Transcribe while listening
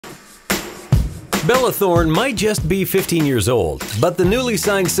Bella Thorne might just be 15 years old, but the newly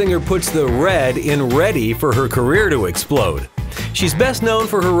signed singer puts the red in ready for her career to explode. She's best known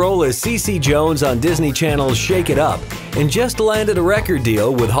for her role as Cece Jones on Disney Channel's Shake It Up, and just landed a record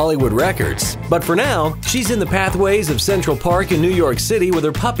deal with Hollywood Records. But for now, she's in the pathways of Central Park in New York City with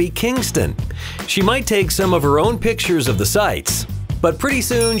her puppy Kingston. She might take some of her own pictures of the sights, but pretty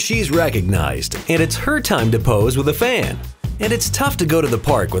soon she's recognized, and it's her time to pose with a fan. And it's tough to go to the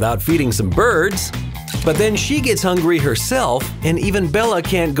park without feeding some birds. But then she gets hungry herself, and even Bella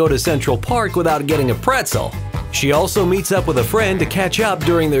can't go to Central Park without getting a pretzel. She also meets up with a friend to catch up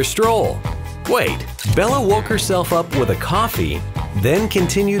during their stroll. Wait, Bella woke herself up with a coffee, then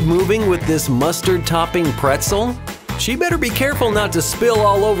continued moving with this mustard-topping pretzel? She better be careful not to spill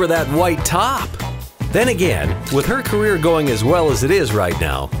all over that white top. Then again, with her career going as well as it is right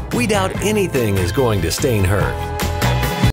now, we doubt anything is going to stain her.